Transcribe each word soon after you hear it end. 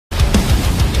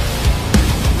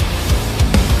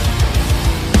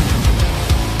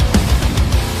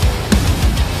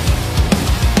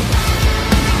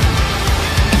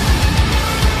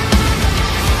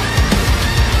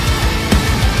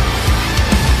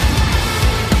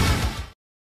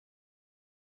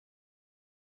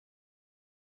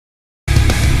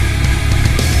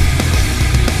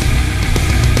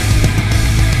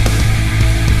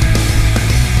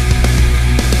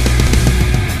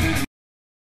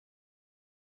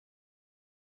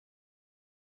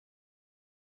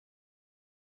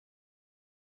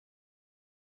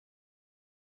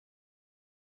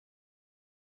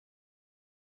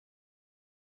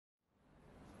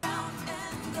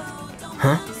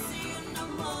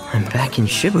I'm back in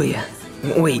Shibuya.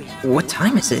 Wait, what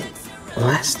time is it?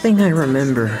 Last thing I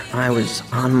remember, I was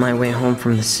on my way home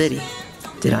from the city.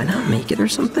 Did I not make it or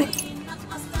something?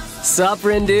 Sup,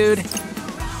 Rin dude?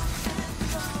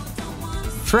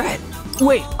 Fred!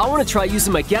 Wait, I want to try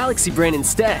using my Galaxy Brain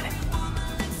instead.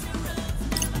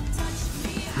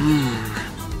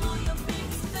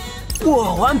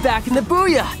 Whoa, I'm back in the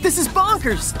Booyah! This is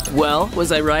bonkers! Well,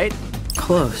 was I right?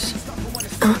 Close.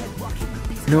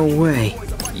 No way.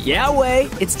 Yeah, way.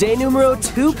 It's day numero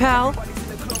 2, pal.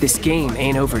 This game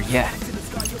ain't over yet.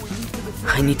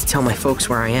 I need to tell my folks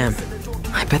where I am.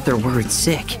 I bet they're worried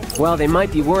sick. Well, they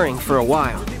might be worrying for a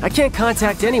while. I can't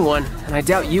contact anyone, and I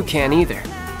doubt you can either.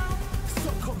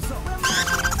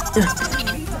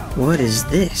 What is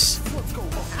this?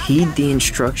 Heed the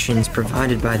instructions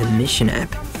provided by the mission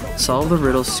app. Solve the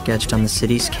riddles sketched on the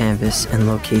city's canvas and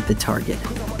locate the target.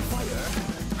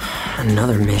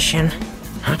 Another mission?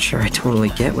 Not sure I totally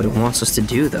get what it wants us to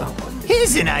do, though.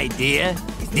 Here's an idea.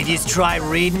 Did you try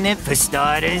reading it for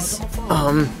starters?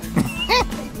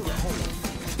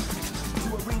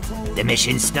 The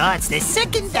mission starts the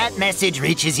second that message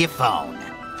reaches your phone.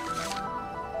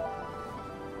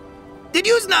 Did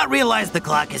you not realize the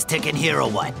clock is ticking here or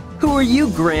what? Who are you,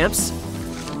 Gramps?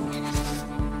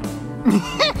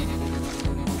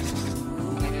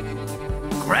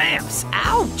 Gramps,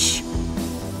 ouch!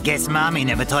 Guess Mommy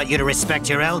never taught you to respect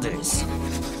your elders.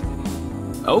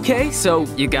 Okay, so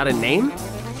you got a name?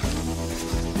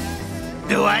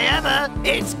 Do I ever?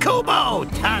 It's Kubo!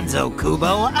 Tanzo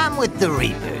Kubo, I'm with the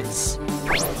Reapers.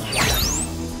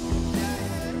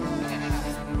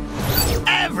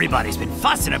 Everybody's been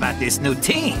fussing about this new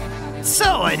team,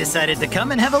 so I decided to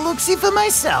come and have a look-see for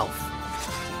myself.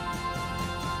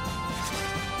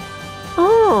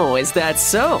 Oh, is that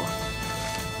so?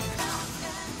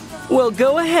 Well,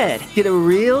 go ahead. Get a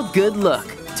real good look.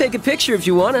 Take a picture if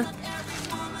you wanna.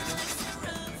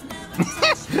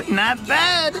 Not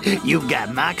bad. You've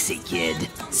got moxie, kid.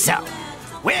 So,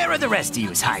 where are the rest of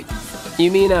yous hiding?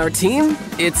 You mean our team?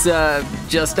 It's,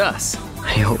 just us.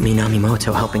 I hope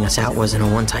Minamimoto helping us out wasn't a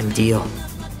one-time deal.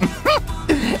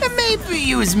 Maybe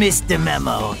yous missed the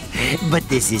memo, but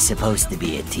this is supposed to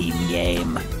be a team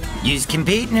game. Yous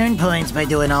compete and earn points by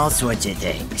doing all sorts of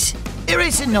things.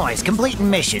 Erasing noise, completing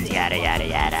missions, yada yada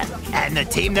yada. And the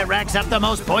team that racks up the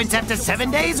most points after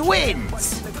 7 days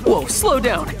wins. Whoa, slow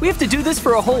down. We have to do this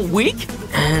for a whole week?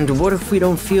 And what if we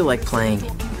don't feel like playing?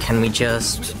 Can we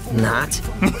just not?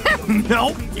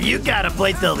 Nope, you gotta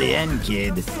play till the end,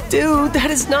 kid. Dude,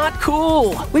 that is not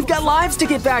cool. We've got lives to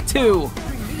get back to.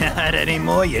 Not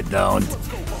anymore, you don't.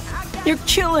 You're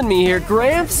killing me here,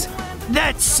 Gramps.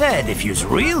 That said, if yous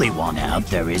really want out,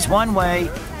 there is one way.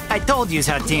 I told yous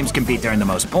how teams compete to earn the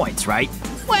most points, right?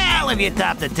 Well, if you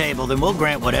top the table, then we'll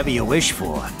grant whatever you wish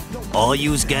for. All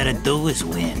yous gotta do is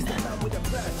win.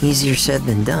 Easier said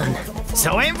than done.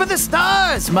 So aim for the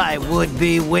stars, my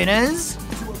would-be winners.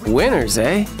 Winners,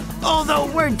 eh? Although,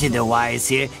 word to the wise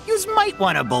here, yous might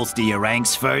want to bolster your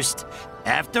ranks first.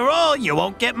 After all, you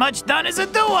won't get much done as a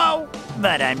duo.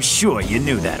 But I'm sure you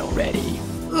knew that already.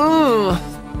 Ugh.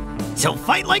 So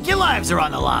fight like your lives are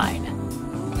on the line.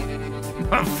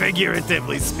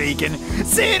 Figuratively speaking,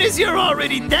 seeing as you're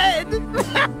already dead.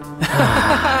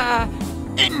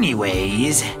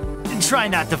 Anyways, try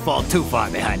not to fall too far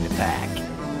behind the pack.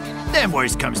 Then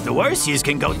worst comes to worst, yous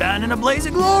can go down in a blaze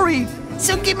of glory.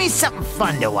 So give me something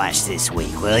fun to watch this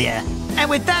week, will ya? And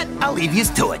with that, I'll leave yous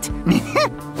to it.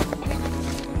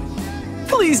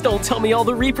 Please don't tell me all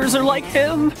the Reapers are like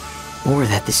him. Or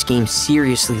that this game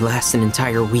seriously lasts an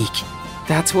entire week.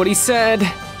 That's what he said.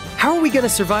 How are we gonna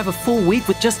survive a full week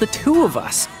with just the two of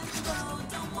us?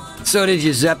 So did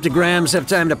your Zeptograms have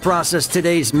time to process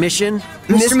today's mission?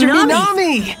 Mr.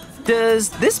 Minami! Does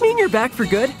this mean you're back for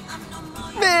good?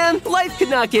 Man, life could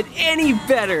not get any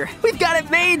better. We've got it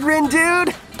made, Rin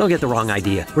dude! Don't get the wrong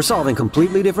idea. We're solving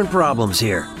completely different problems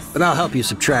here. But I'll help you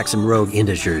subtract some rogue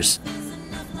integers.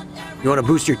 You want to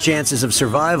boost your chances of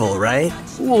survival, right?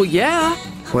 Well, yeah.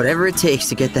 Whatever it takes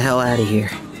to get the hell out of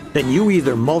here. Then you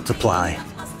either multiply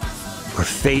or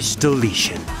face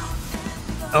deletion.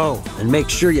 Oh, and make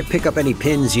sure you pick up any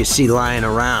pins you see lying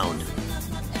around.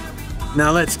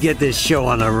 Now let's get this show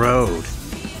on the road.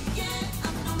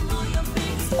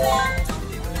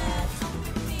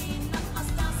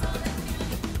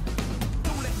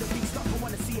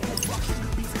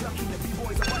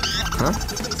 Huh?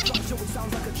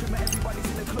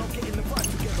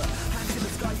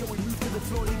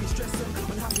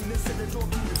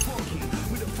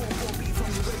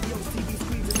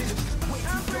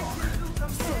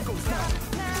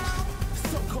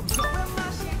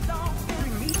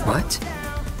 What?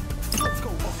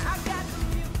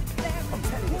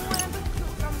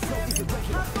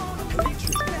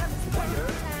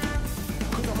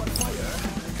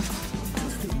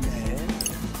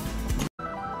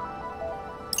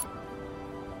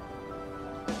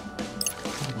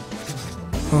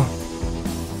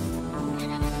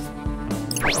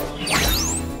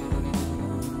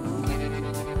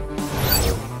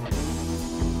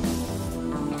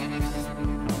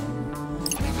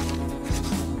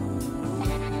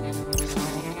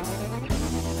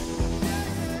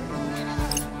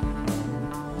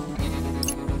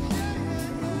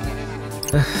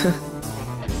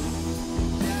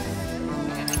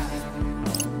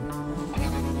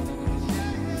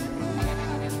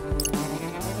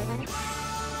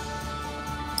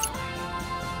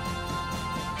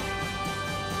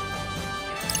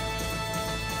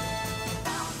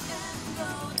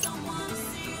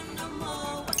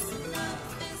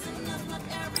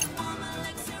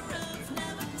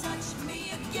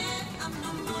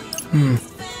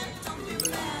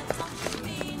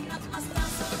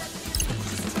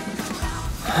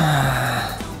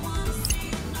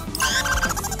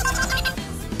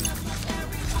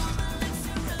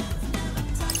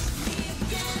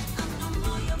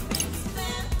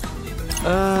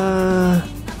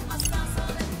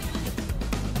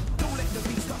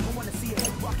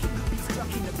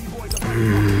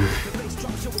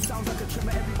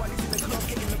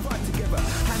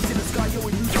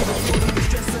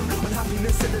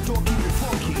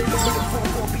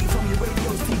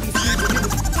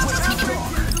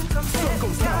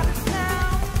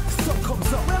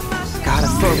 Gotta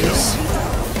focus.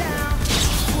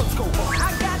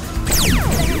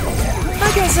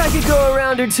 I guess I could go a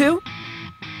round or two.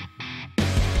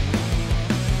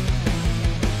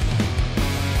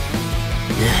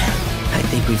 I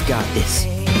think we've got this.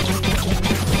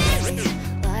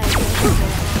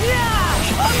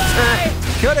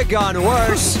 Could have gone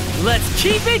worse. Let's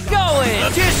keep it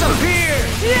going! Disappear!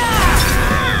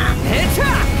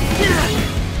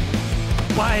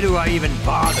 Why do I even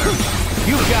bother?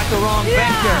 You've got the wrong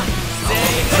vector.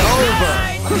 It's over.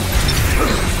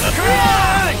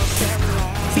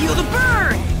 Feel the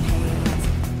burn!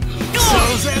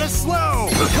 Slows at a slow.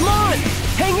 Come on!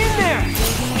 Hang in there!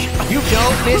 You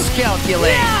don't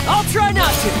miscalculate. Yeah, I'll try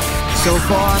not to! So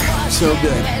far, so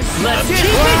good. Let's keep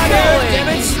it going!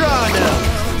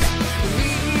 Demonstrando.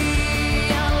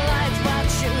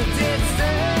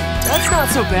 That's not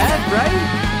so bad,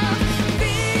 right?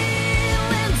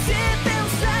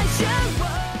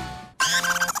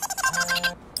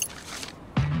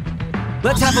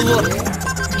 Let's have a look.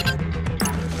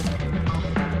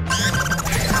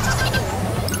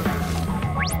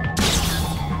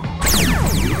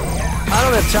 I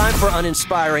don't have time for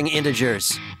uninspiring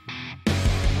integers.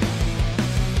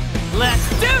 Let's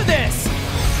do this!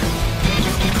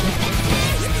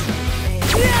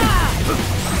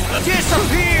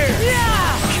 Disappear!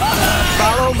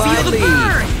 Follow my Feel the lead.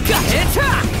 burn!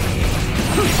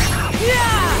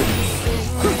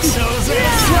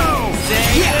 Slow.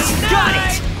 Yes, got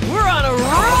it! We're on a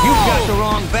roll! You've got the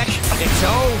wrong vector. It's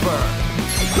over.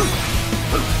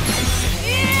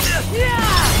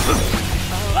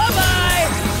 Bye-bye!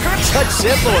 Such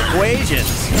simple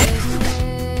equations.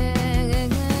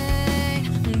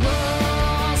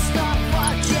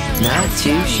 Not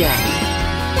too shabby.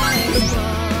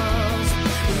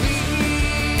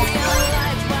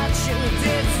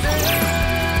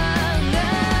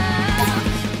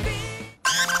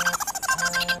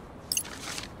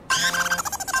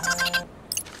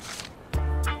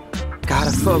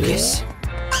 Gotta focus.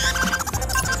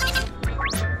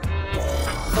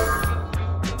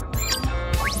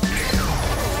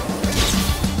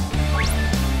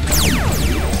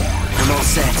 I'm all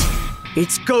set.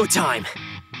 It's go time.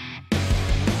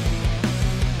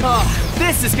 Oh,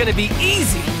 this is gonna be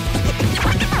easy!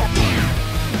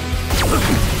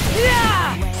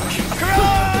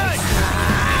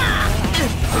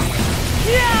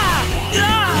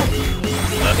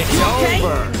 It's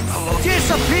over.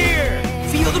 Disappear.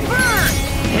 Feel the burn!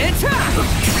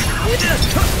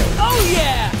 Oh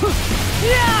yeah!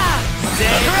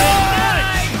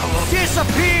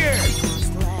 Disappear.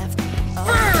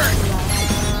 Burn!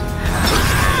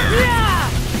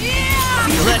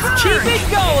 Let's keep it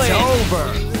going! It's over.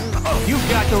 You've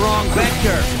got the wrong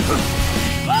vector.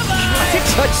 Bye-bye!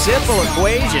 It's such simple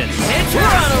equations. We're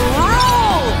on a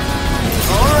roll!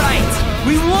 All right,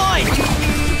 we won!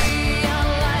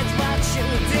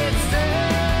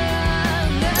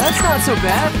 That's not so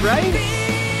bad, right?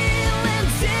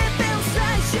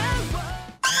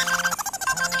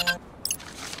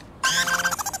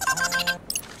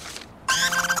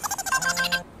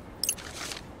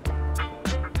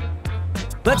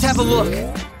 Let's have a look.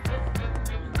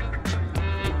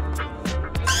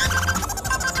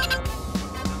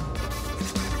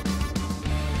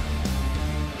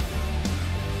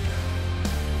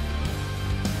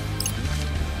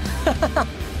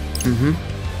 Mm-hmm.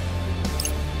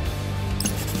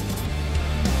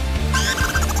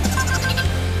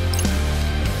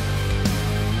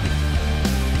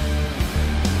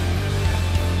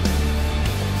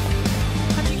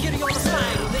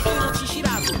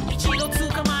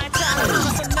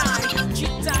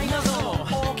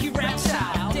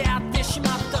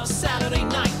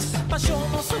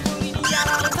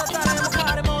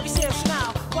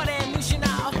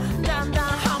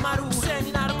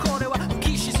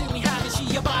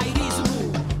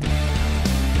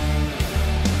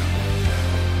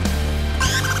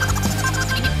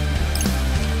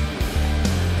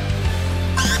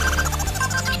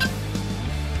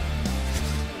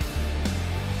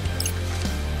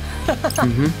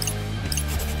 Mm-hmm.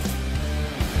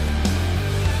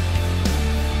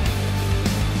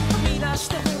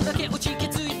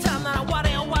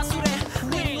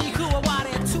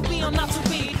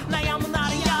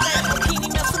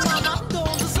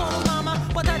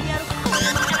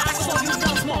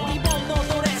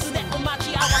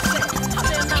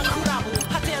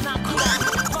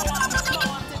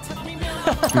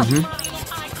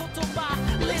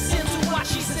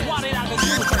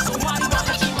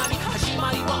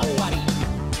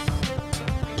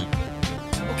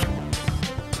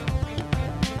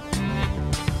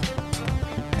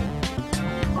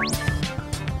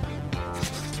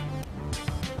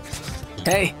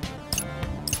 ？Hey.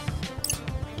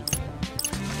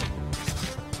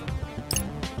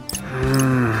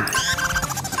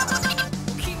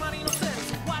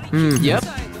 Yep.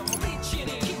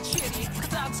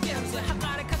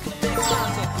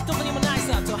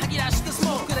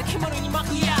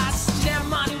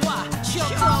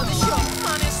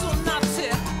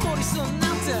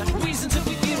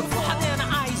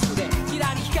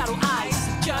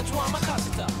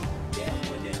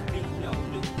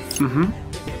 Mm-hmm.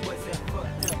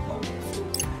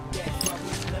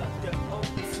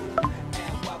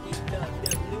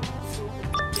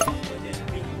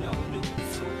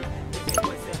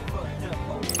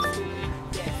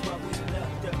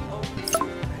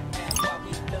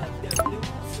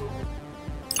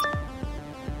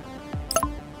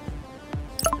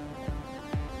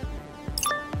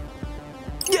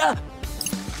 Yeah.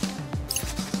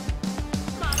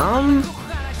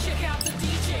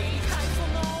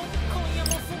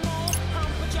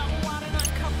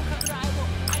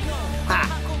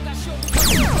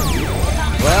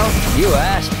 Well, you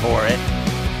asked for it.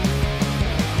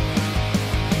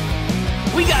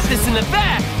 We got this in the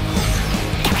back.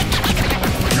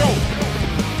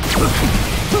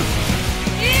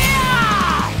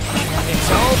 Yeah! It's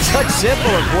all such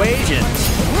simple equations.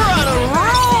 We're on a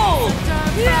roll.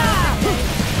 Yeah!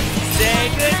 Say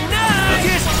goodnight.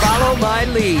 Just follow my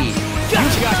lead.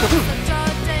 You've got to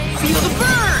feel the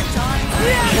burn.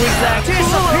 Yeah! With that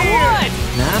Disappear.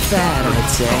 Not bad, I'd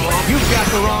say. You've got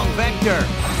the wrong vector.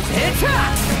 It's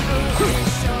hot.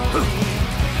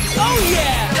 Oh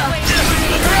yeah!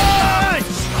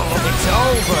 Crunch! It's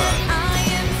over.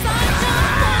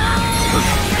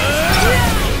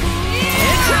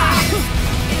 It's hot.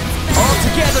 All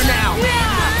together now.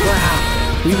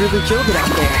 Wow, we really killed it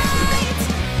out there.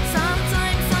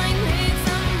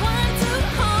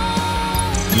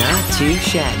 Not too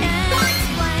shabby.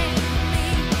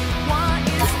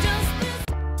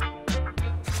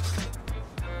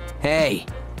 Hey.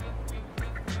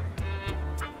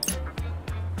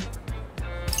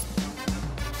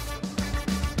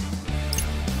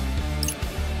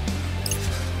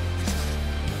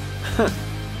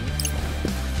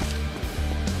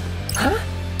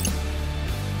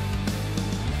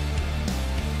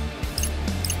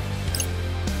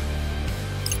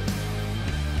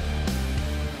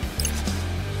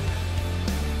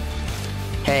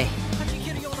 Hey.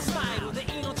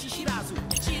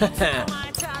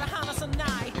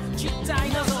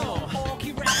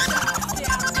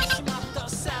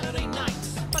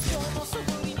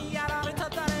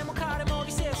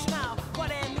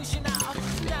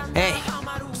 Hey.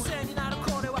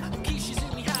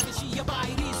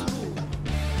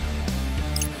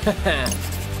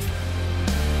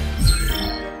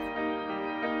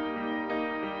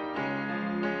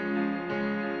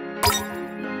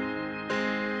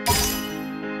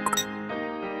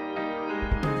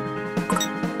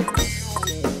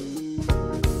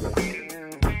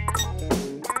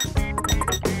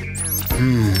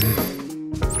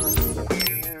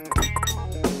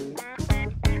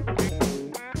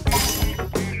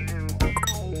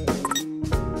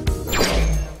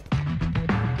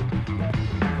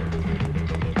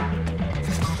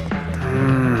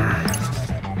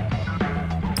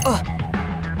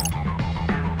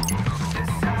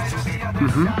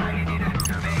 Mm-hmm.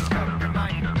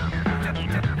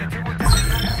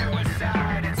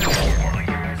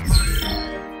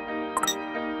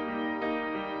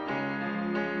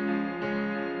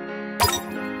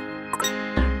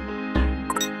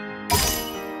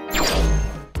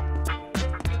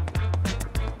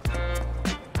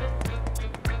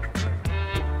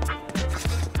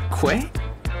 way?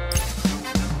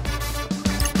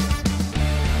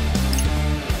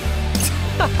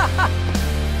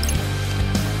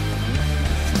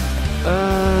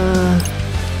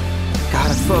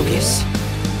 Gotta focus.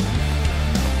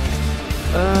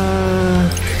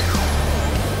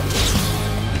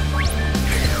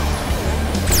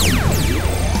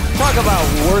 Talk about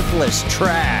worthless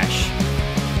trash.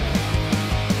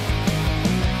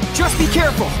 Just be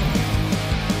careful!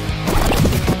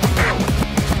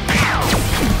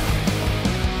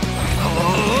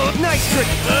 Nice trick!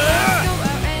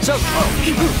 So,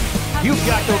 you've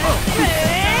got the...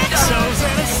 So's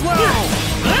at a slow!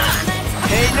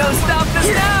 Ain't no stopping us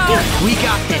now! We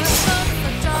got this!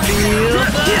 Feel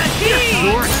the heat!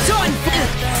 You're done!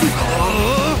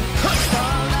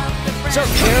 So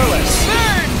careless!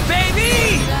 Burn,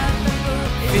 baby!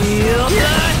 Feel the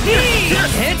heat!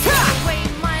 It's hot!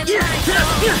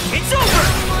 It's over!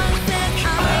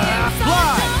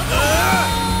 Fly!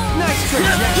 Nice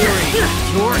trajectory!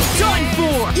 You're done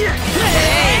for!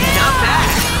 Hey, not bad!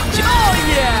 Oh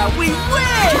yeah, we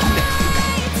win!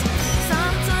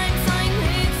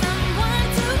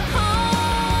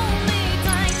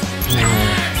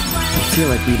 I feel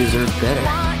like we deserve better.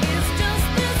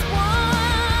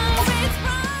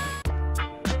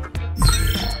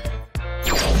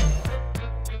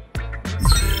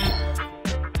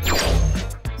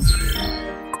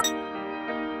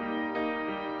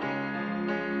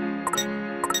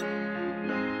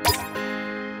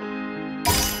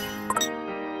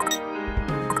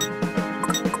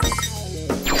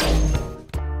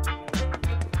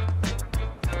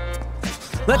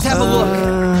 Let's have a look.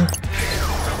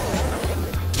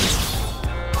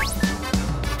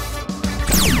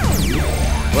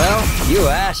 Well, you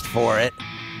asked for it.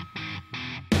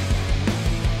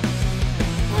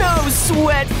 No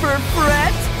sweat for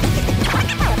Fret.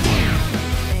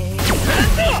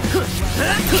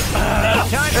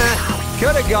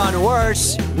 Could have gone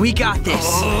worse. We got this.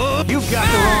 You've got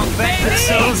the wrong vector.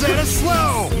 So's at a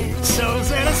slow.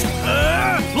 So's at a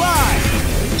fly.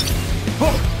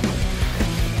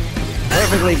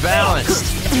 Perfectly balanced.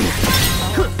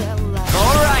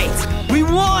 All right, we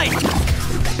won.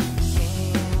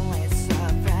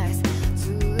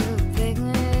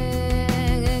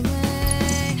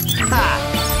 Ha!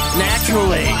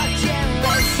 Naturally.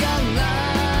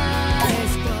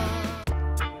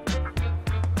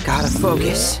 Gotta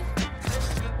focus.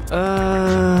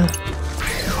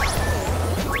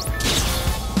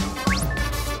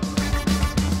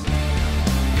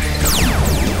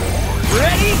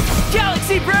 Ready?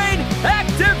 Galaxy Brain,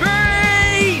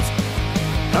 activate!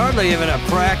 Hardly even a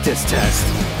practice test.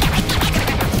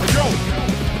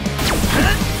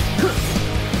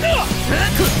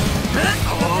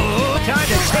 Time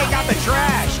to take out the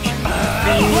trash.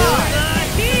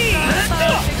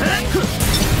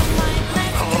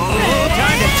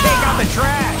 Time to take out the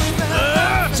trash.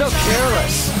 So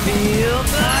careless. Feel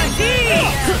the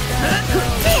heat!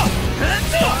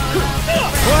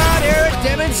 Quad air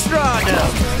demonstratum.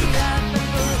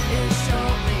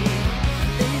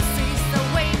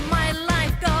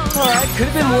 All right, could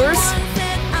have been worse.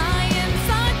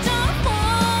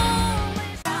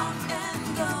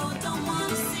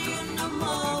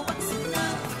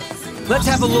 Let's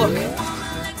have a look.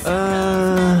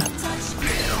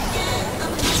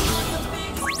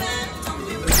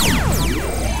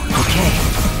 Okay,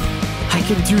 I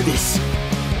can do this.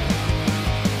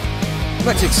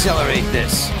 Let's accelerate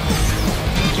this.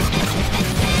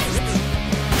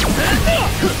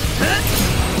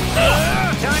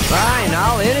 Fine,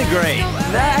 I'll integrate.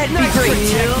 That'd be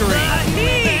trajectory.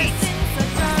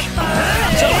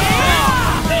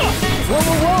 Whoa,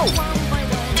 whoa, whoa!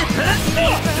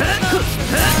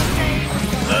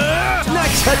 Not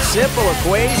such simple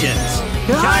equations.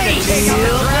 Time to take out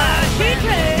the trash.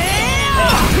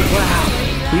 Wow,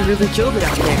 we really killed it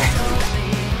out there.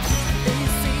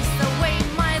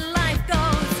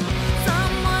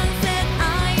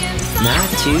 Not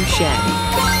too shabby.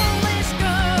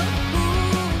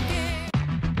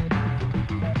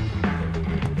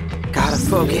 Gotta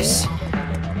focus.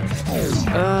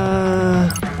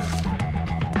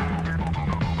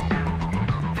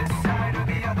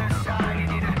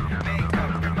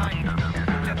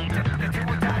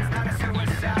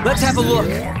 Let's have a look.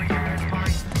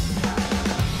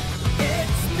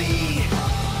 It's me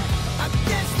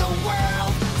against the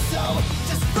world, so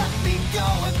just let me go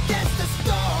against the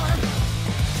storm.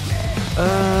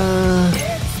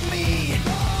 It's me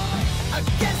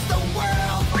against the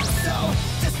world, so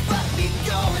just let me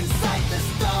go inside the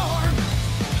storm.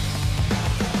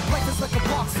 Life is like a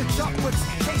box of chocolates,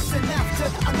 chasing after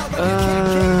another. You can't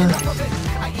get enough of it.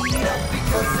 I eat up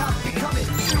because I'm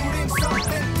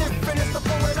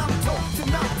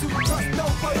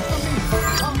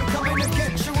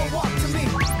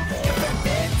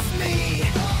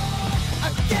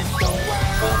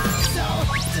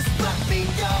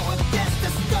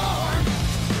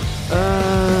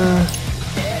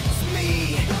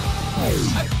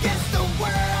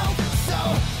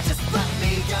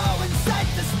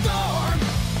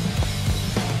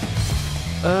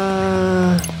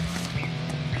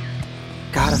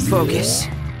Focus.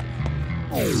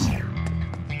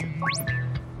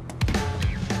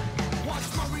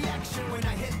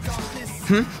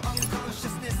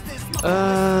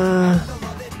 Ah.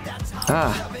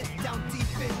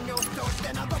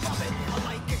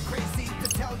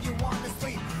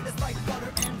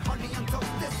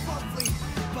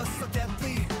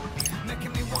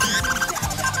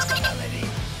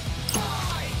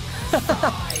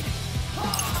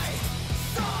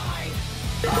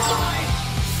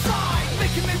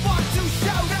 Making me want to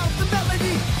shout out the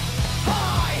melody.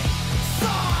 High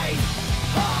side,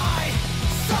 high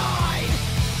side,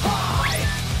 high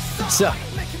side. So,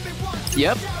 Making me want to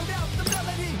yep. shout out the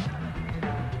melody.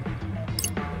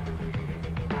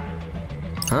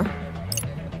 Huh?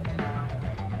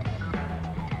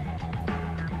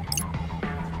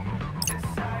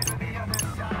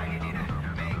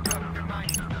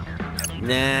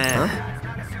 Nah. Huh?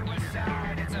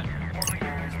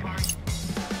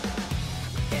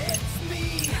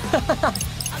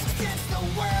 Against the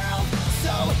world,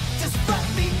 so just let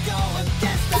me go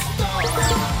against the storm.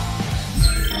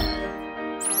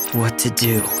 What to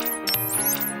do?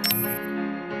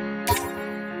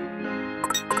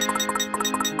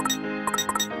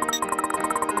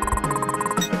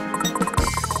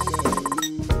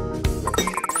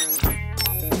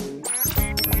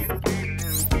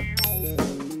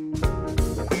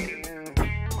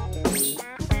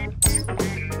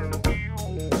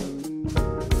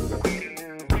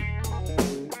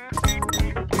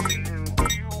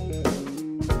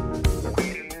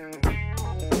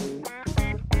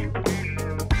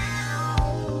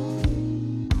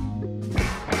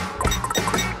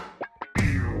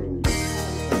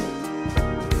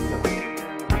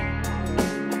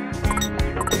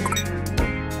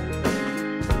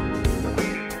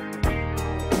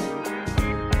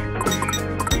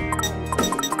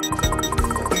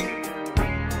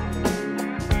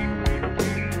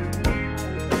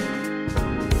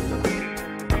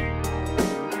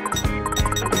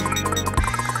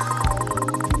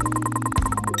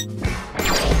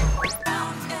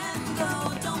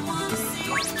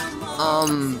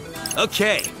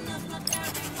 Okay.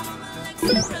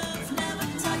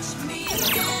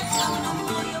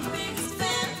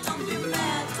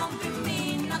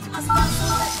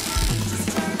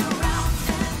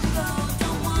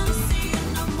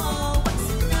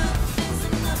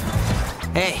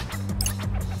 Hey.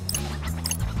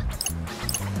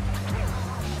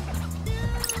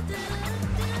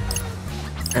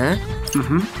 Huh?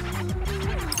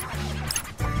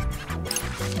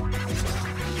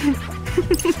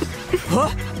 Huh?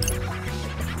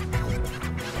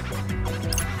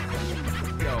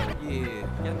 Yo, yeah,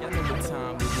 y'all know what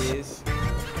time it is.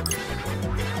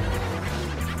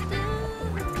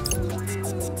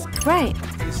 Right.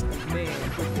 It's the man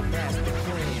with the master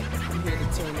plan. I'm here to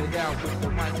turn it out with the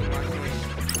mic in my hand.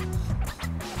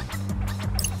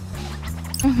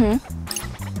 Mm-hmm.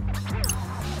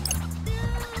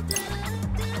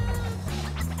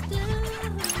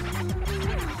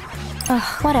 Ugh,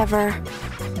 whatever.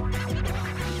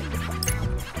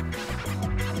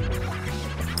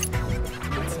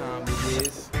 What time it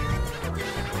is?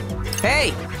 Hey!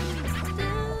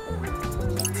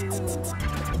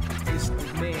 It's the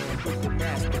man with the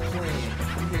master plan.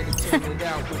 I'm here to turn it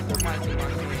out with the mic in my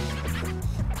hand.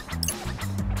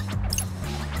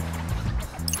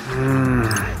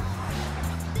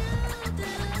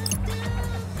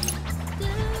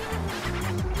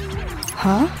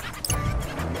 Huh?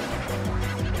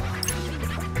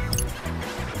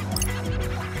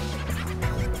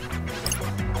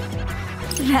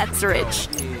 That's rich.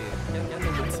 Yeah, y'all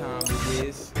know what time it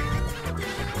is.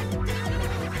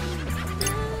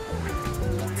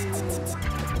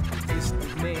 It's the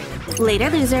man with the Later,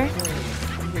 loser. plan.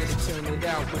 I'm here to turn it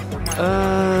out with the mic in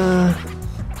my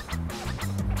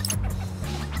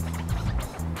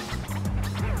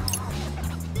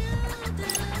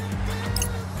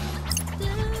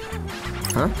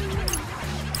Huh?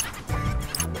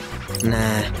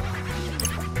 Nah.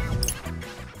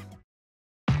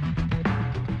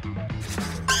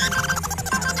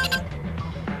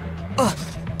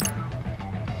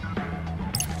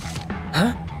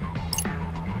 Huh?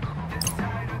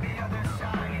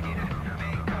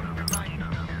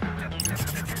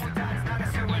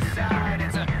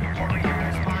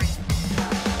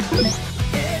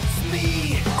 It's me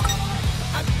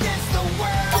against the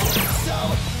world, so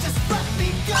just let me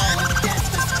go against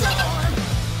the storm.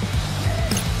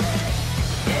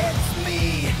 It's me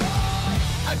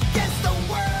against the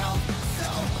world, so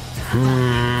just let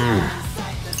me go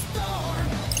inside the storm.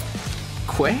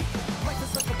 Quay? Life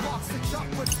is like a box of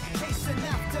chocolates, chasing chasing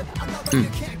after another. You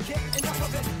can't get enough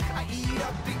of it. I eat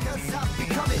up because I've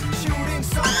become it. Shooting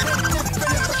something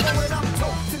different is the bullet. I'm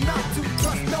told to not to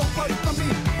trust nobody for me.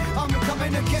 I'm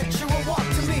coming to get you or walk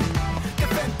to me.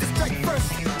 Defend the strike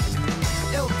first.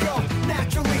 It'll go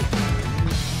naturally.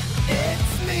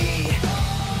 It's me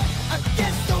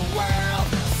against the world.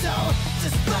 So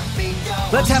just let me go.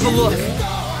 Let's have a look.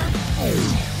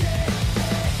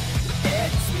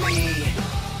 It's me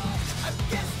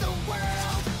against the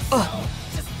world. So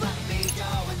just let me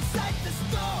go inside the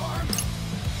storm.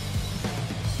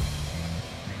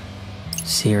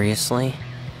 Seriously?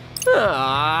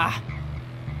 Ah.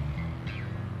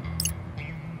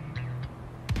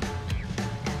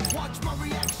 Watch my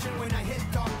reaction when I hit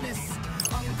darkness.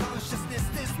 Unconsciousness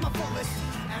is my fullest.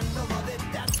 And I love it,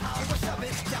 that's how I shove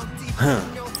it down deep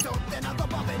in your throat, then I'm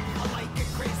above it. I like it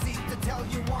crazy to tell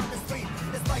you honestly.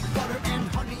 It's like butter and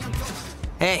honey on toast.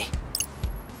 Hey.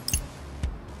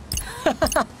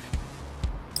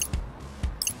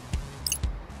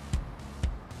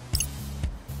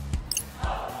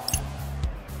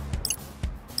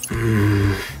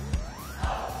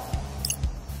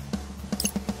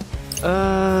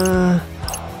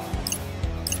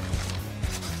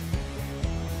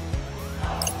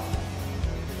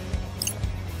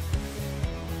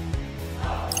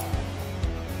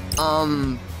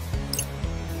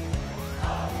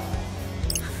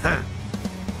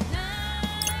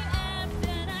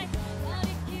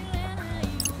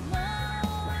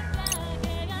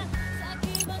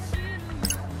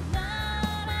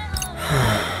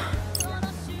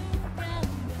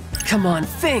 Come on,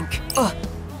 think!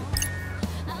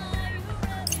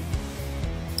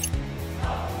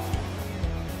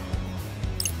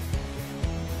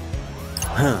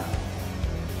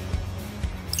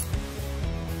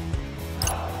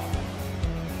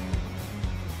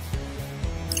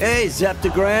 Hey,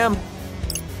 Zeptagram.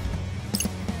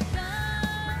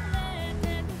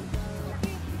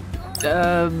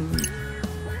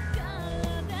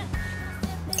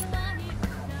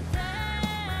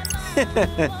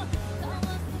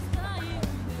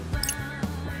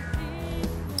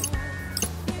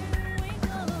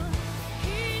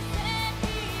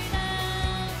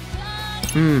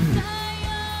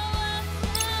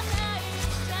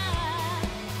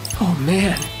 Oh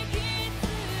man.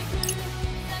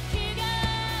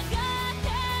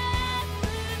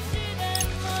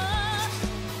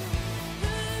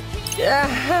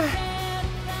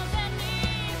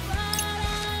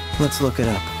 Let's look it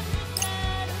up.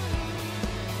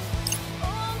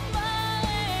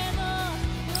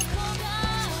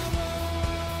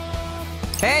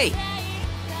 Hey!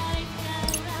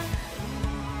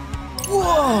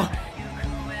 Whoa!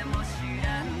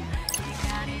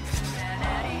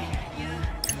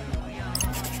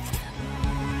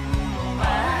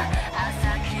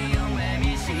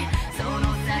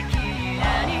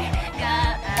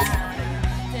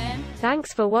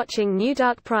 Thanks for watching New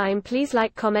Dark Prime. Please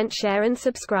like, comment, share and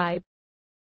subscribe.